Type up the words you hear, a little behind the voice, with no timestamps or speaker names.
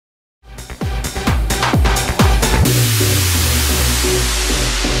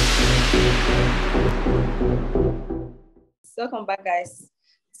Welcome back, guys,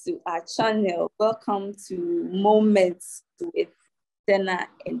 to our channel. Welcome to Moments with Sena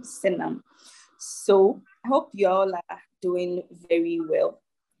and Senam. So, I hope you all are doing very well.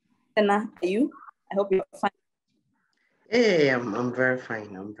 Sena, are you? I hope you're fine. Hey, I'm very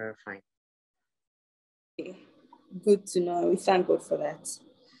fine. I'm very fine. Okay. Good to know. We thank God for that.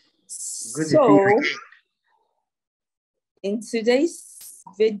 Good to see you. In today's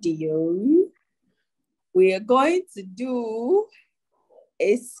video, we are going to do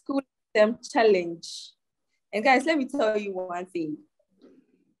a school term challenge. And guys, let me tell you one thing.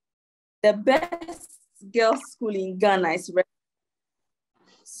 The best girls' school in Ghana is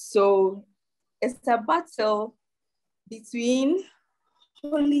so it's a battle between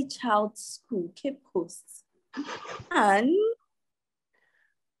Holy Child School, Cape Coast, and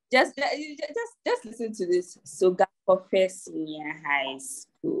just listen to this. Sogakofe Senior High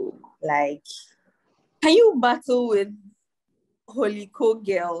School. Like, can you battle with Holy Co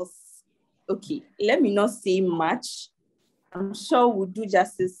girls? Okay, let me not say much. I'm sure we'll do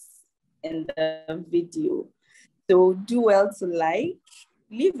justice in the video. So do well to like,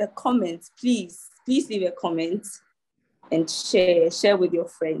 leave a comment, please. Please leave a comment and share with your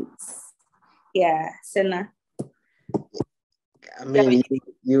friends. Yeah, Sena. I mean,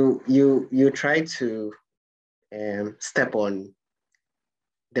 you try to step on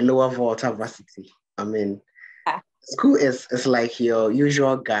the lower water varsity. I mean, school is like your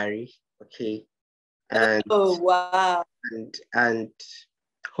usual Gary, okay? And oh wow. And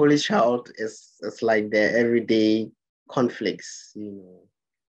Holy Child is like the everyday conflicts, you know.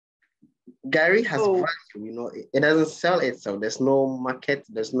 Gary has value, you know, it doesn't sell itself. There's no market,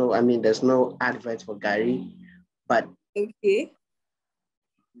 there's no advert for Gary, but okay,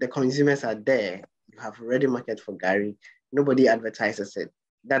 the consumers are there. You have a ready market for Gary. Nobody advertises it.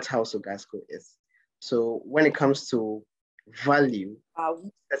 That's how Sogakofe is. So when it comes to value,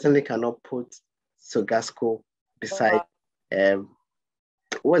 certainly cannot put Sogakofe beside.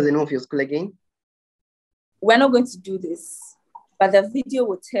 What's the name of your school again? We're not going to do this, but the video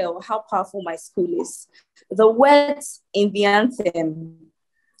will tell how powerful my school is. The words in the anthem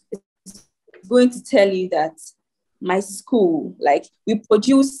is going to tell you that my school, like, we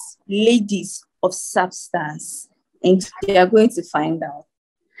produce ladies of substance, and they are going to find out.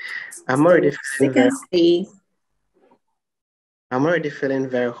 I'm already feeling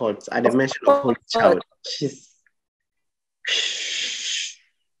very hot at the mention of Holy Child.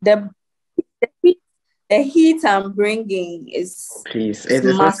 The heat I'm bringing is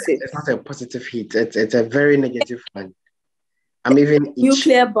massive. It's not a positive heat. It's a very negative one. I'm even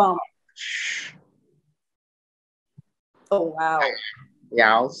nuclear bomb. Oh wow.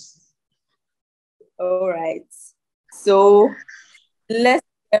 Yes. All right. So let's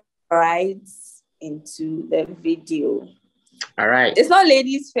get right into the video. All right. It's not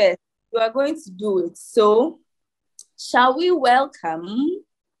ladies first. We are going to do it. So shall we welcome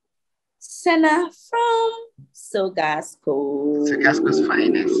Sena from Sogakofe. Sogako's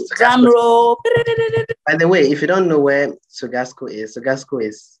finest. Drum roll. By the way, if you don't know where Sogakofe is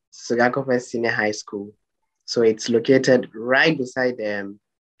Sogakofe Senior High School. So it's located right beside the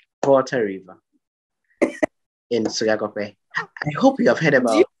Water River in Sogakofe. I hope you have heard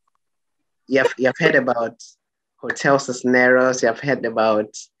about you have heard about Hotel Cisneros. You have heard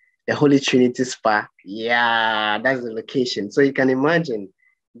about the Holy Trinity Spa. Yeah, that's the location. So you can imagine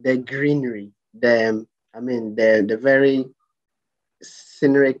the greenery, the very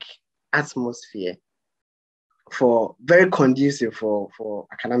scenic atmosphere for very conducive for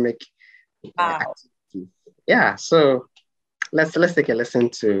academic activities. Yeah, so let's take a listen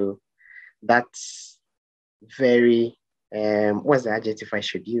to that very what's the adjective I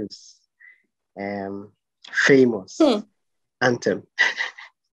should use? Famous anthem.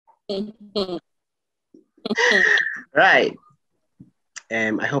 Right.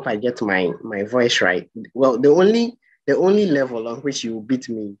 I hope I get my voice right. Well, the only level on which you beat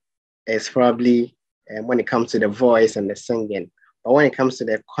me is probably when it comes to the voice and the singing. But when it comes to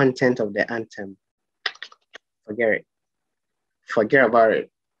the content of the anthem, forget it. Forget about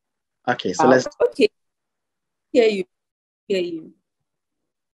it. Okay, so let's. Okay. Hear you.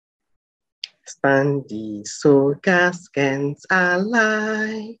 Stand the Sogaskens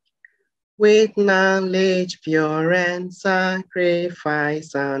alike, with knowledge pure and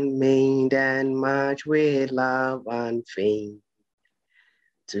sacrifice unmade, and march with love and fame.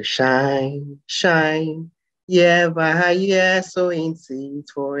 To shine, year by year, sowing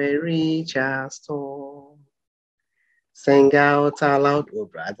seeds for a richer store. Sing out aloud, oh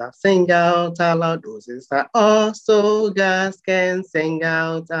brother, sing out aloud, oh sister, oh Sogaskens, sing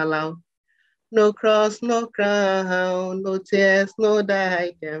out aloud. No cross, no crown, no tears, no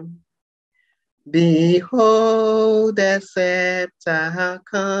diadem. Behold, the scepter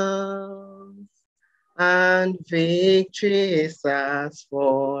comes, and victory is ours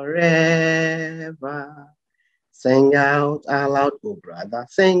forever. Sing out aloud, oh brother,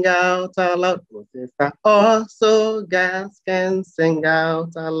 sing out aloud, oh sister. Also, girls can sing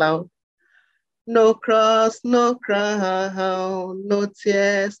out aloud. No cross, no crown, no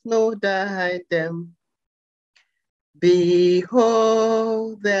tears, no diadem.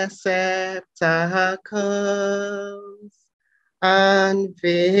 Behold, the scepter comes, and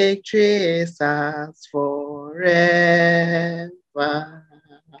victory is ours forever.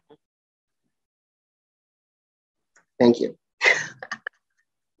 Thank you.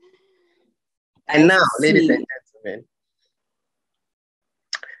 And now, ladies and gentlemen,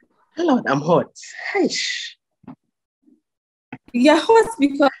 hello, I'm hot. Heish. You're hot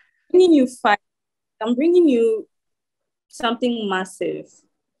because I'm bringing you fire. I'm bringing you something massive.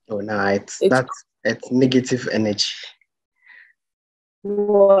 Oh no, it's negative energy.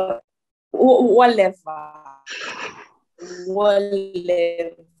 Whatever.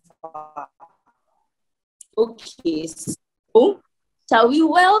 Okay, so shall we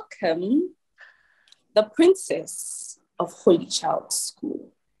welcome the princess of Holy Child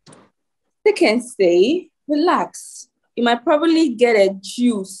School? They can say, relax. You might probably get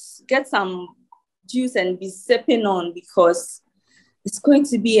some juice and be sipping on, because it's going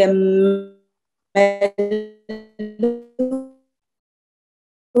to be a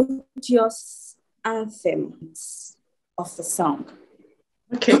melodious anthem of the song.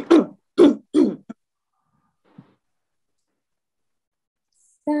 Okay.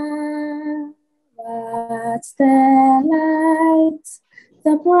 That's the light,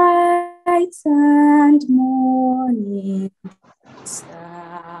 the bright and morning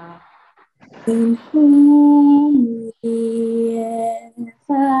star, in whom we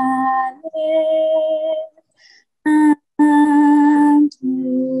ever live and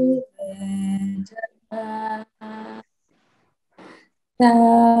move and abide.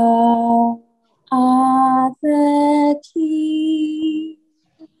 Thou art the keys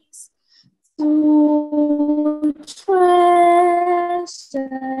to treasures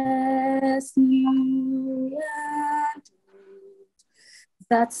new and old,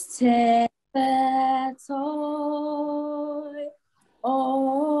 that stand the toil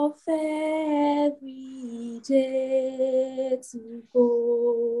of every day to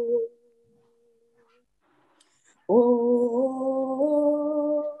go.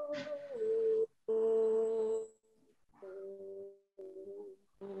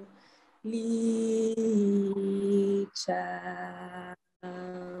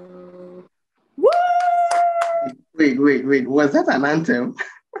 Wait. Was that an anthem?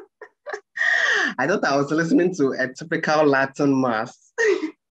 I thought I was listening to a typical Latin mass.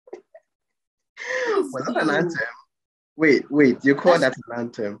 Was that an anthem? Wait, you call that an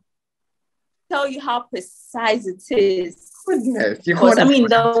anthem? Tell you how precise it is. Goodness, you call that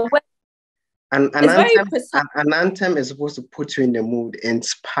an anthem is supposed to put you in the mood,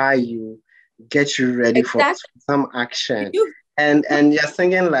 inspire you, get you ready for some action. And you're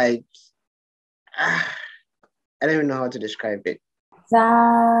singing like, I don't even know how to describe it.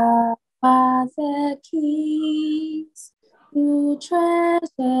 Thou art the keys to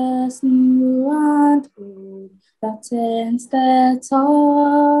treasures new and old, that ends the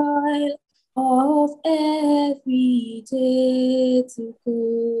toil of every day to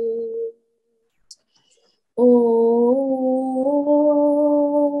go.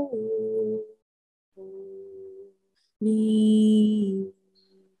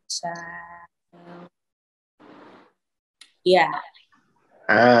 Yeah.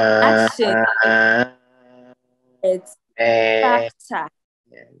 Action. It's factor.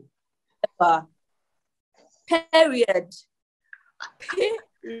 Period.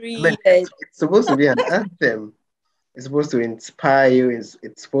 It's supposed to be an anthem. It's supposed to inspire you. It's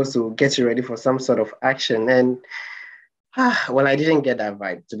supposed to get you ready for some sort of action. And well, I didn't get that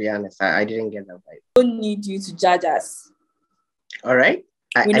vibe, to be honest. I didn't get that vibe. Don't need you to judge us. All right.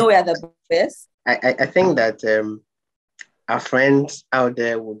 We know we are the best. I think that our friends out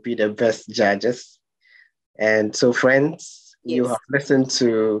there would be the best judges. And so, friends, you have listened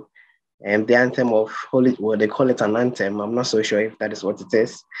to the anthem of Holy, well, they call it an anthem. I'm not so sure if that is what it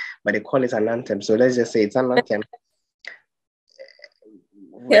is, but they call it an anthem. So let's just say it's an anthem.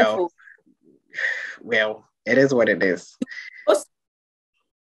 Well, it is what it is.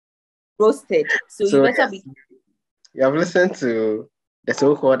 Roasted. So you better be. You have listened to the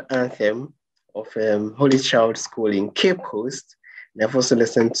so-called anthem of Holy Child School in Cape Coast. You've also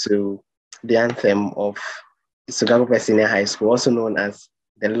listened to the anthem of Sogakofe Senior High School, also known as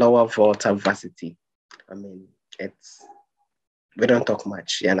the Lower Volta Varsity. I mean, we don't talk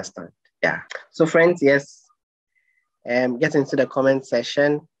much, you understand? Yeah. So friends, yes, get into the comment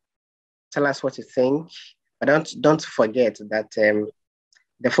section. Tell us what you think. But don't forget that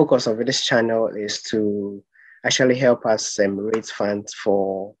the focus of this channel is to actually help us raise funds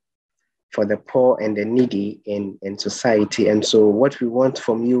for the poor and the needy in society. And so what we want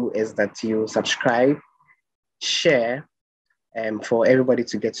from you is that you subscribe, share, for everybody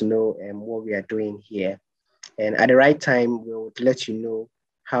to get to know what we are doing here. And at the right time, we would let you know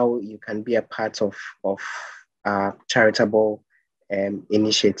how you can be a part of charitable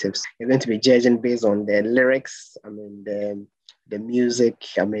initiatives. You're going to be judging based on the lyrics, I mean, the music,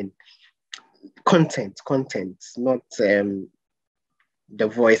 I mean, content, not the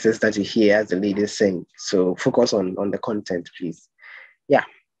voices that you hear as the ladies sing. So focus on the content, please. Yeah.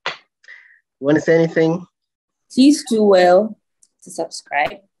 You want to say anything? Please do well to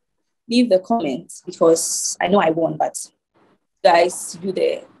subscribe. Leave the comments, because I know I won, but guys do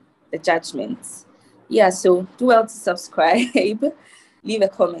the judgment. Yeah, so do well to subscribe, leave a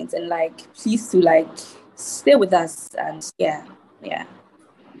comment, and please do stay with us, and yeah.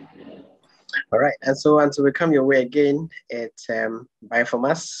 All right, and so until we come your way again, it's bye from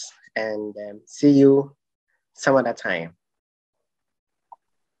us, and see you some other time.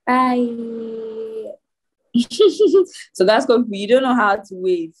 Bye. So that's going to be, you don't know how to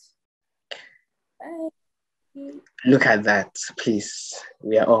wave. Bye. Look at that, please.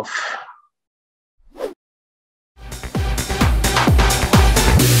 We are off.